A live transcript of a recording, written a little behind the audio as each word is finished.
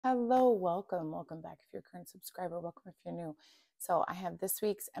Hello, welcome back. If you're a current subscriber, welcome if you're new. So I have this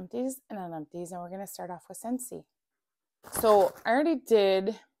week's empties and unempties, and we're going to start off with Scentsy. So I already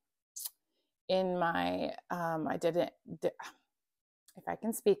did in my, I did it, if I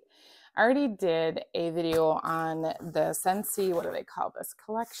can speak, I already did a video on the Scentsy, what do they call this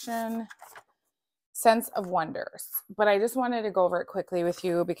collection? Sense of Wonders. But I just wanted to go over it quickly with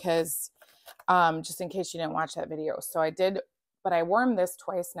you because just in case you didn't watch that video. So I did, but I warmed this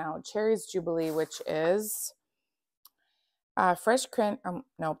twice now. Cherry's Jubilee, which is fresh cran.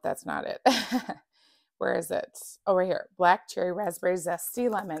 Nope, that's not it. Where is it? Over here. Black cherry, raspberry,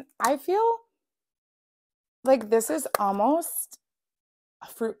 zesty lemon. I feel like this is almost a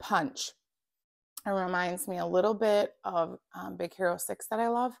fruit punch. It reminds me a little bit of Big Hero 6 that I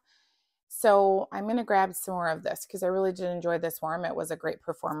love. So I'm going to grab some more of this because I really did enjoy this warm. It was a great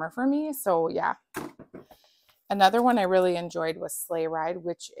performer for me. So yeah. Another one I really enjoyed was Sleigh Ride,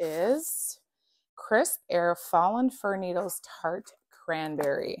 which is Crisp Air Fallen Fir Needles Tart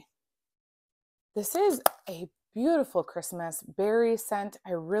Cranberry. This is a beautiful Christmas berry scent.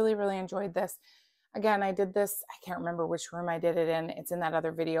 I really enjoyed this. Again, I did this, I can't remember which room I did it in. It's in that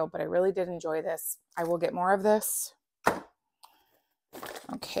other video, but I really did enjoy this. I will get more of this.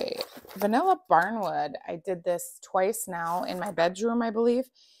 Okay, Vanilla Barnwood. I did this twice now in my bedroom, I believe.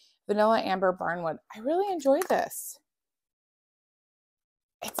 Vanilla Amber Barnwood. I really enjoy this.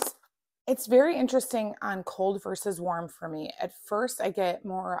 It's very interesting on cold versus warm for me. At first, I get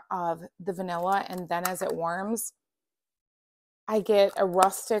more of the vanilla, and then as it warms, I get a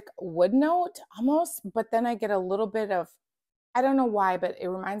rustic wood note almost, but then I get a little bit of, I don't know why, but it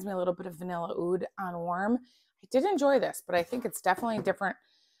reminds me a little bit of vanilla oud on warm. I did enjoy this, but I think it's definitely different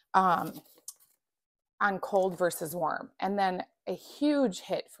on cold versus warm. And then a huge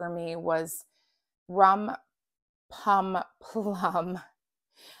hit for me was Rum Pum Plum.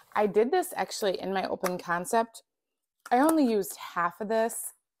 I did this actually in my open concept. I only used half of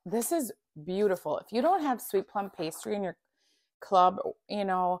this. This is beautiful. If you don't have sweet plum pastry in your club, you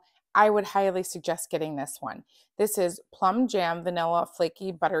know, I would highly suggest getting this one. This is plum jam, vanilla,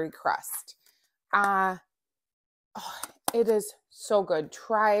 flaky, buttery crust. It is so good.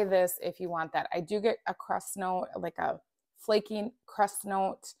 Try this if you want that. I do get a crust note, like a flaky crust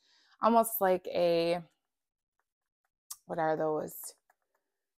note, almost like a, what are those?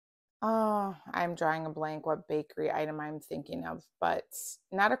 Oh, I'm drawing a blank what bakery item I'm thinking of, but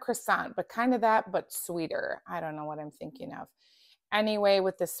not a croissant, but kind of that, but sweeter. I don't know what I'm thinking of. Anyway,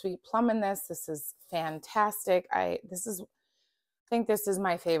 with the sweet plum in this is fantastic. I think this is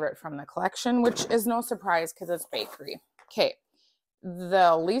my favorite from the collection, which is no surprise because it's bakery. Okay,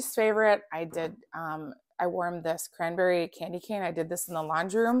 the least favorite, I warmed this cranberry candy cane. I did this in the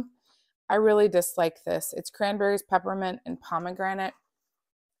laundry room. I really dislike this. It's cranberries, peppermint, and pomegranate.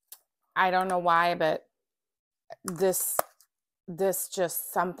 I don't know why, but this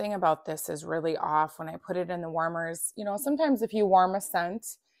just, something about this is really off when I put it in the warmers. You know, sometimes if you warm a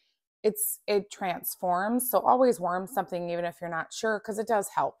scent, it transforms. So always warm something even if you're not sure, because it does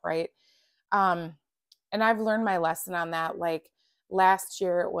help, right? And I've learned my lesson on that. Like last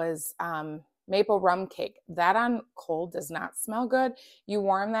year it was maple rum cake. That on cold does not smell good. You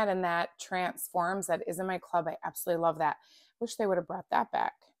warm that and that transforms. That is in my club. I absolutely love that. Wish they would have brought that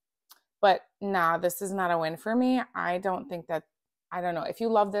back. But nah, this is not a win for me. I don't think that, I don't know. If you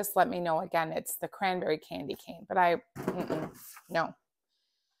love this, let me know. Again, it's the cranberry candy cane, but no.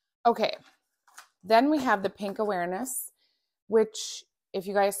 Okay. Then we have the Pink Awareness, which if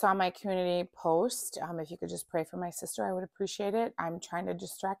you guys saw my community post, if you could just pray for my sister, I would appreciate it. I'm trying to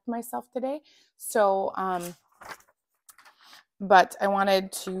distract myself today. So, but I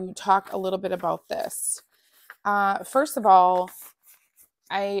wanted to talk a little bit about this. First of all,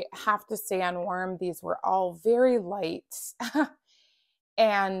 I have to say on warm, these were all very light.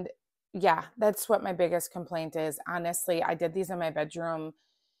 And yeah, that's what my biggest complaint is. Honestly, I did these in my bedroom,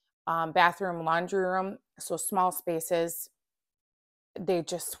 bathroom, laundry room. So small spaces. They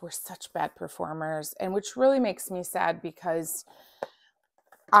just were such bad performers. And which really makes me sad because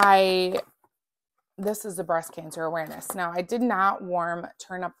this is the breast cancer awareness. Now, I did not warm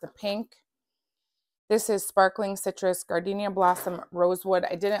Turn Up the Pink. This is Sparkling Citrus, Gardenia Blossom, Rosewood.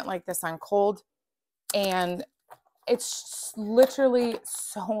 I didn't like this on cold. And it's literally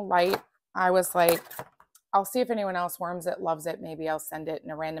so light. I was like, I'll see if anyone else warms it, loves it. Maybe I'll send it in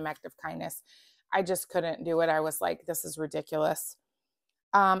a random act of kindness. I just couldn't do it. I was like, this is ridiculous.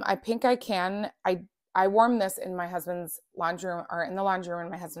 I warmed this in my husband's laundry room, or in the laundry room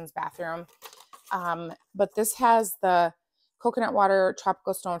in my husband's bathroom. But this has the coconut water,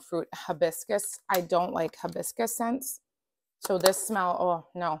 tropical stone fruit, hibiscus. I don't like hibiscus scents. So this smell, oh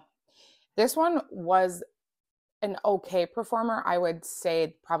no. This one was an okay performer. I would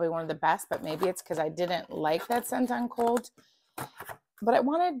say probably one of the best, but maybe it's because I didn't like that scent on cold. But I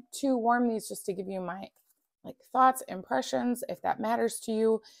wanted to warm these just to give you my like thoughts, impressions, if that matters to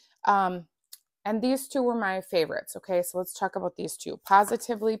you. And these two were my favorites. Okay, so let's talk about these two.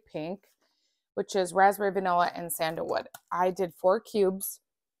 Positively Pink, which is raspberry, vanilla, and sandalwood. I did 4 cubes.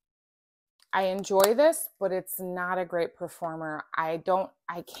 I enjoy this, but it's not a great performer. I don't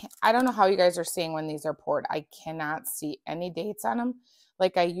know how you guys are seeing when these are poured. I cannot see any dates on them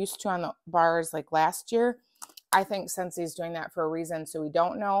like I used to on the bars like last year. I think Scentsy is doing that for a reason, so we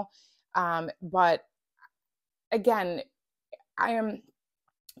don't know. But again,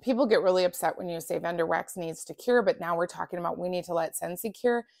 people get really upset when you say vendor wax needs to cure, but now we're talking about we need to let Scentsy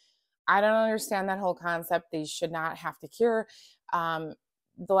cure. I don't understand that whole concept. These should not have to cure.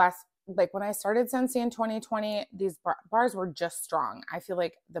 Like when I started Scentsy in 2020, these bars were just strong. I feel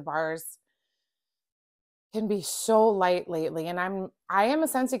like the bars can be so light lately. And I am a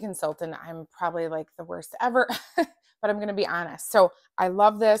Scentsy consultant. I'm probably like the worst ever, but I'm going to be honest. So I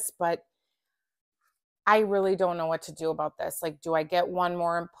love this, but I really don't know what to do about this. Like, do I get one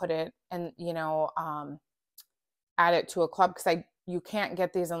more and put it and, you know, add it to a club? Because you can't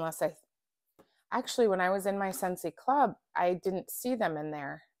get these unless actually, when I was in my Scentsy club, I didn't see them in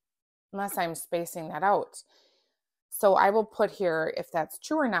there unless I'm spacing that out. So I will put here if that's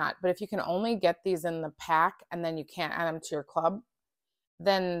true or not. But if you can only get these in the pack and then you can't add them to your club,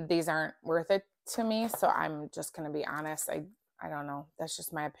 then these aren't worth it to me. So I'm just going to be honest. I don't know. That's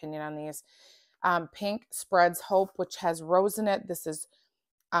just my opinion on these. Pink Spreads Hope, which has rose in it. This is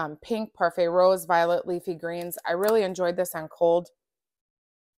pink, parfait rose, violet, leafy greens. I really enjoyed this on cold.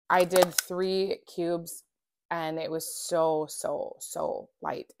 I did 3 cubes and it was so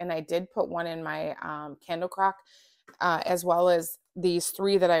light. And I did put one in my candle crock, as well as these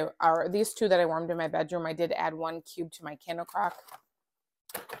 2 that I warmed in my bedroom. I did add 1 cube to my candle crock.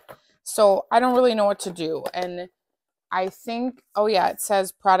 So I don't really know what to do. And I think, oh yeah, it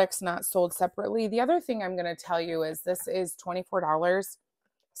says products not sold separately. The other thing I'm going to tell you is this is $24.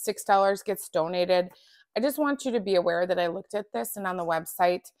 $6 gets donated. I just want you to be aware that I looked at this and on the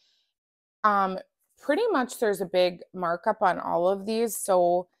website, pretty much there's a big markup on all of these.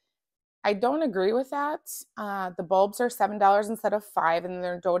 So I don't agree with that. The bulbs are $7 instead of $5, and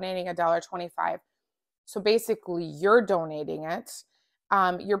they're donating $1.25. So basically you're donating it.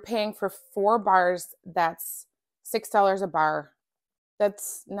 You're paying for 4 bars. That's $6 a bar.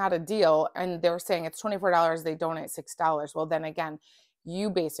 That's not a deal. And they were saying it's $24. They donate $6. Well, then again,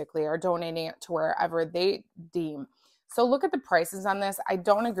 you basically are donating it to wherever they deem. So look at the prices on this. I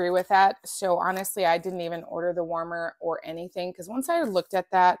don't agree with that. So honestly, I didn't even order the warmer or anything because once I looked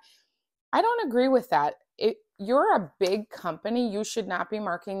at that, I don't agree with that. You're a big company. You should not be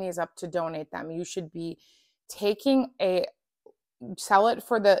marking these up to donate them. You should be sell it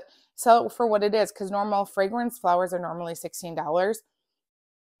for what it is, because normal fragrance flowers are normally $16.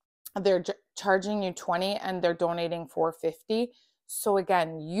 They're charging you $20 and they're donating $4.50. So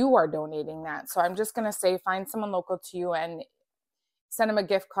again, you are donating that. So I'm just going to say, find someone local to you and send them a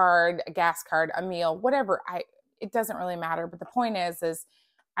gift card, a gas card, a meal, whatever. It doesn't really matter. But the point is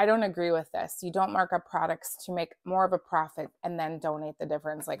I don't agree with this. You don't mark up products to make more of a profit and then donate the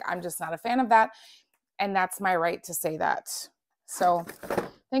difference. Like, I'm just not a fan of that. And that's my right to say that. So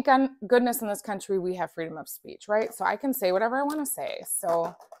thank goodness in this country, we have freedom of speech, right? So I can say whatever I want to say.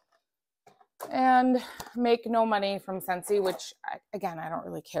 So, and make no money from Scentsy, which again, I don't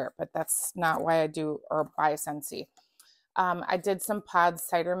really care, but that's not why I do or buy Scentsy. I did some pod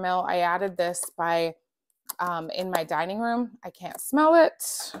cider mill. I added this in my dining room. I can't smell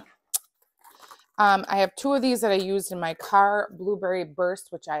it. I have 2 of these that I used in my car, Blueberry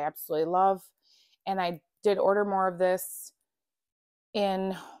Burst, which I absolutely love. And I did order more of this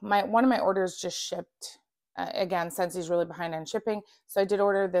in one of my orders just shipped. Again, Scentsy's really behind on shipping. So I did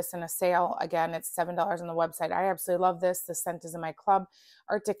order this in a sale. Again, it's $7 on the website. I absolutely love this. The scent is in my club.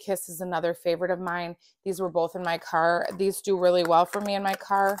 Art to Kiss is another favorite of mine. These were both in my car. These do really well for me in my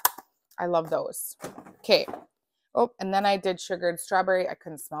car. I love those. Okay. Oh, and then I did Sugared Strawberry. I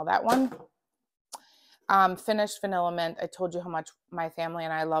couldn't smell that one. Finished Vanilla Mint. I told you how much my family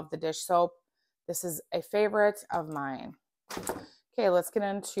and I love the dish soap. This is a favorite of mine. Okay, let's get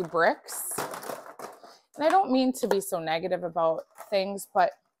into bricks. And I don't mean to be so negative about things,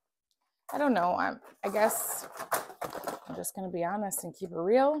 but I don't know. I guess I'm just going to be honest and keep it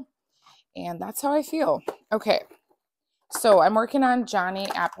real. And that's how I feel. Okay, so I'm working on Johnny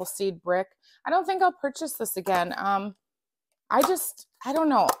Appleseed Brick. I don't think I'll purchase this again. I don't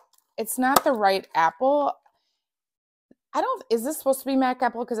know. It's not the right apple. is this supposed to be Mac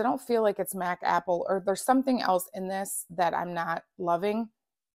Apple? Because I don't feel like it's Mac Apple, or there's something else in this that I'm not loving.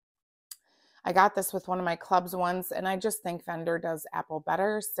 I got this with one of my clubs once, and I just think vendor does Apple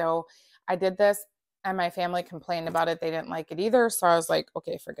better. So I did this, and my family complained about it. They didn't like it either. So I was like,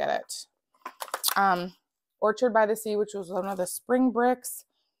 okay, forget it. Orchard by the Sea, which was one of the spring bricks.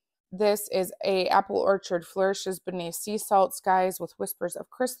 This is a apple orchard, flourishes beneath sea salt skies with whispers of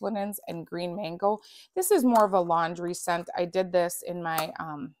crisp linens and green mango. This is more of a laundry scent. I did this in my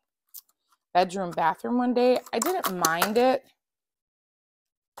bedroom bathroom one day. I didn't mind it.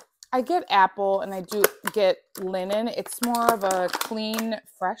 I get apple and I do get linen. It's more of a clean,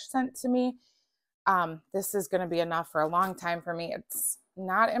 fresh scent to me. This is going to be enough for a long time for me. It's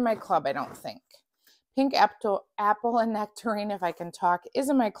not in my club, I don't think. Pink apple and nectarine, if I can talk, is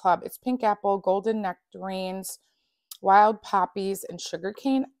in my club. It's pink apple, golden nectarines, wild poppies, and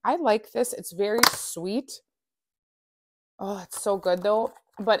sugarcane. I like this. It's very sweet. Oh, it's so good though.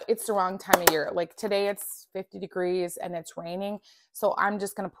 But it's the wrong time of year. Like today it's 50 degrees and it's raining. So I'm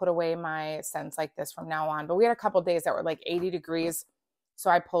just going to put away my scents like this from now on. But we had a couple days that were like 80 degrees. So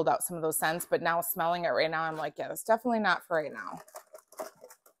I pulled out some of those scents. But now smelling it right now, I'm like, yeah, it's definitely not for right now.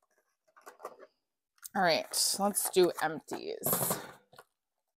 All right, let's do empties.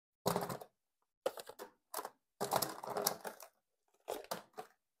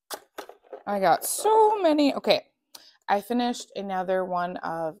 I got so many. Okay, I finished another one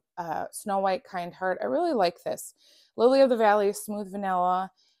of Snow White Kind Heart. I really like this. Lily of the Valley, Smooth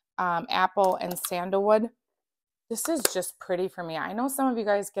Vanilla, Apple, and Sandalwood. This is just pretty for me. I know some of you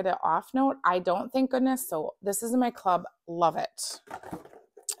guys get it off note. I don't, thank goodness. So this is in my club. Love it.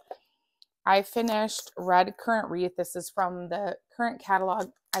 I finished Red Currant Wreath. This is from the current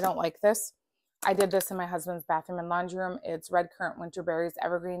catalog. I don't like this. I did this in my husband's bathroom and laundry room. It's Red Currant, Winterberries,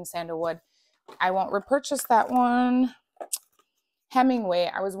 Evergreen, Sandalwood. I won't repurchase that one.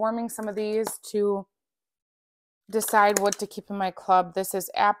 Hemingway. I was warming some of these to decide what to keep in my club. This is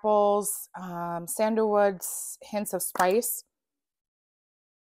apples, sandalwoods, hints of spice.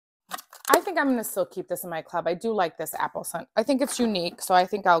 I think I'm going to still keep this in my club. I do like this apple scent. I think it's unique, so I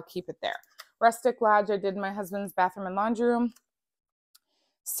think I'll keep it there. Rustic Lodge, I did in my husband's bathroom and laundry room.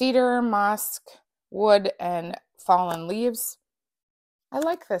 Cedar, musk, wood, and fallen leaves. I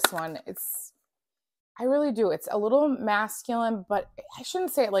like this one. I really do. It's a little masculine, but I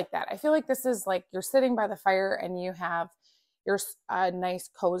shouldn't say it like that. I feel like this is like you're sitting by the fire and you have your nice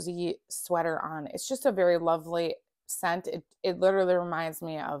cozy sweater on. It's just a very lovely scent. It literally reminds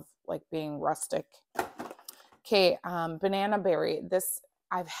me of like being rustic. Okay, Banana Berry.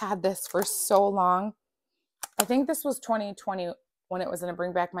 I've had this for so long. I think this was 2020 when it was going to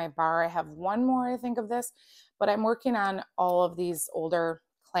bring back my bar. I have one more, I think, of this, but I'm working on all of these older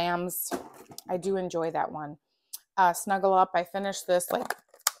clams. I do enjoy that one. Snuggle Up. I finished this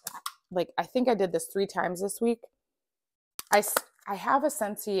like I think I did this 3 times this week. I have a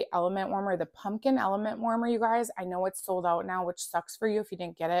Scentsy element warmer, the pumpkin element warmer, you guys. I know it's sold out now, which sucks for you if you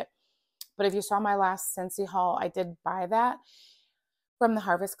didn't get it. But if you saw my last Scentsy haul, I did buy that from the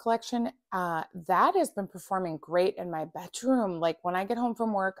Harvest collection. That has been performing great in my bedroom. Like when I get home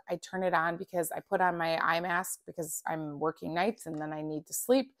from work, I turn it on because I put on my eye mask because I'm working nights and then I need to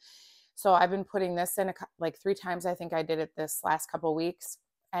sleep. So I've been putting this in like 3 times. I think I did it this last couple weeks,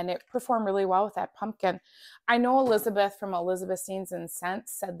 and it performed really well with that pumpkin. I know Elizabeth from Elizabeth Scenes and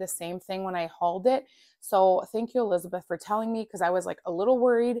Scents said the same thing when I hauled it. So thank you, Elizabeth, for telling me, because I was like a little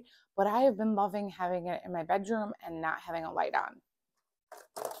worried, but I have been loving having it in my bedroom and not having a light on.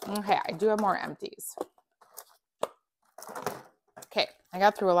 Okay, I do have more empties. Okay, I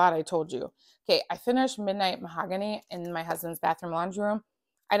got through a lot, I told you. Okay, I finished Midnight Mahogany in my husband's bathroom laundry room.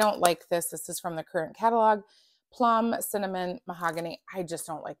 I don't like this. This is from the current catalog. Plum, cinnamon, mahogany. I just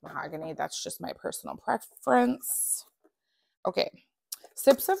don't like mahogany. That's just my personal preference. Okay,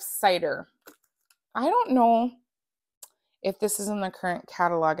 Sips of Cider. I don't know if this is in the current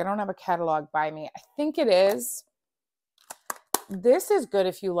catalog. I don't have a catalog by me. I think it is. This is good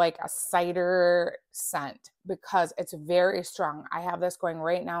if you like a cider scent because it's very strong. I have this going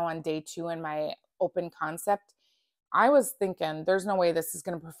right now on day 2 in my open concept. I was thinking there's no way this is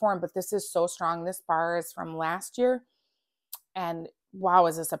going to perform, but this is so strong. This bar is from last year, and wow,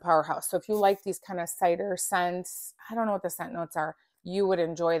 is this a powerhouse. So if you like these kind of cider scents, I don't know what the scent notes are, you would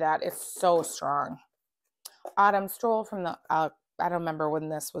enjoy that. It's so strong. Autumn Stroll from the, I don't remember when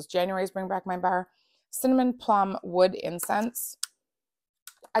this was, January's Bring Back My Bar. Cinnamon Plum Wood Incense.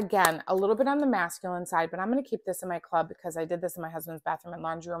 Again, a little bit on the masculine side, but I'm going to keep this in my club because I did this in my husband's bathroom and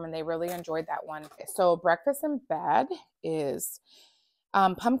laundry room, and they really enjoyed that one. So Breakfast in Bed is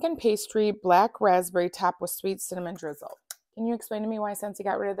Pumpkin pastry, black raspberry top with sweet cinnamon drizzle. Can you explain to me why Scentsy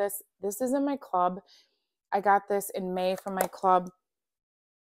got rid of this? This is in my club. I got this in May from my club.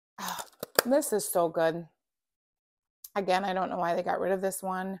 Oh, this is so good. Again, I don't know why they got rid of this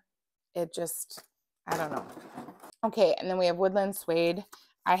one. It just, I don't know. Okay, and then we have Woodland Suede.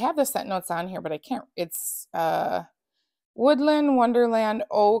 I have the scent notes on here, but I can't. It's Woodland, Wonderland,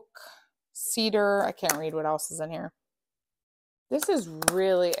 Oak, Cedar. I can't read what else is in here. This is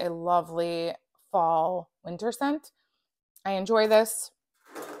really a lovely fall winter scent. I enjoy this.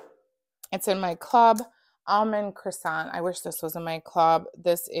 It's in my club. Almond croissant. I wish this was in my club.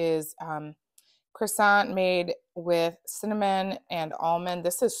 This is croissant made with cinnamon and almond.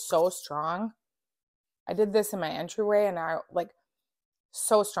 This is so strong. I did this in my entryway and I like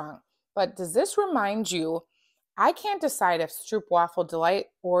so strong. But does this remind you? I can't decide if Stroop Waffle Delight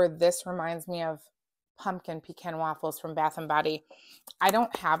or this reminds me of pumpkin pecan waffles from Bath and Body. I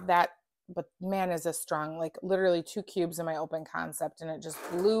don't have that, but man, is this strong. Like literally 2 cubes in my open concept and it just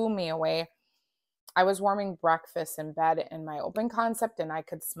blew me away. I was warming breakfast in bed in my open concept and I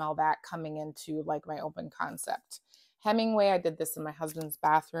could smell that coming into like my open concept. Hemingway, I did this in my husband's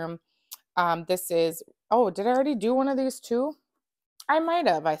bathroom. This is, oh, did I already do one of these too? I might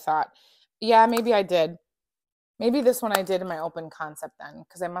have, I thought. Yeah, maybe I did. Maybe this one I did in my open concept then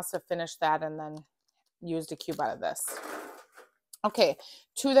because I must have finished that and then used a cube out of this. Okay,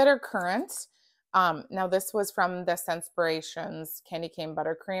 2 that are current. Now this was from the Scentspirations Candy Cane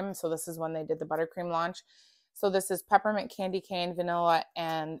Buttercream. So this is when they did the buttercream launch. So this is peppermint candy cane, vanilla,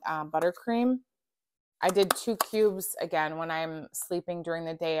 and buttercream. I did 2 cubes. Again, when I'm sleeping during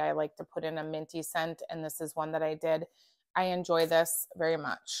the day, I like to put in a minty scent, and this is one that I did. I enjoy this very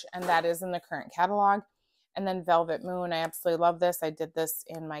much, and that is in the current catalog. And then Velvet Moon, I absolutely love this. I did this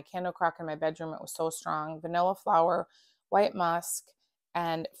in my candle crock in my bedroom. It was so strong. Vanilla flower, white musk,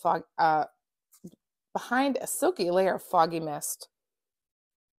 and fog, behind a silky layer of foggy mist.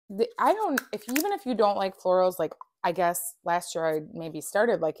 Even if you don't like florals, like I guess last year I maybe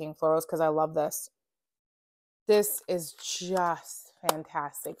started liking florals because I love this. This is just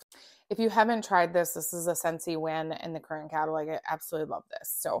fantastic. If you haven't tried this, this is a Scentsy win in the current catalog. I absolutely love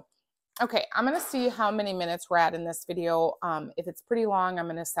this. So, okay, I'm going to see how many minutes we're at in this video. If it's pretty long, I'm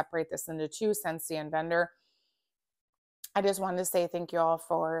going to separate this into 2, Scentsy and Vendor. I just wanted to say thank you all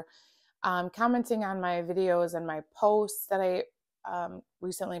for commenting on my videos and my posts that I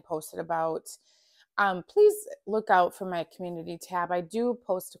recently posted about. Please look out for my community tab. I do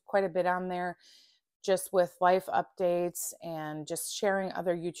post quite a bit on there, just with life updates and just sharing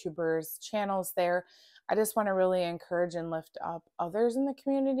other YouTubers' channels there. I just want to really encourage and lift up others in the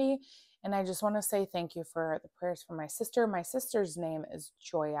community. And I just want to say thank you for the prayers for my sister. My sister's name is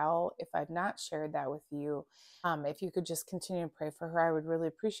Joyelle, if I've not shared that with you. If you could just continue to pray for her, I would really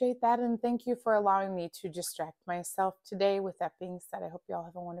appreciate that. And thank you for allowing me to distract myself today. With that being said, I hope you all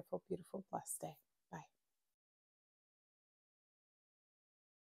have a wonderful, beautiful, blessed day.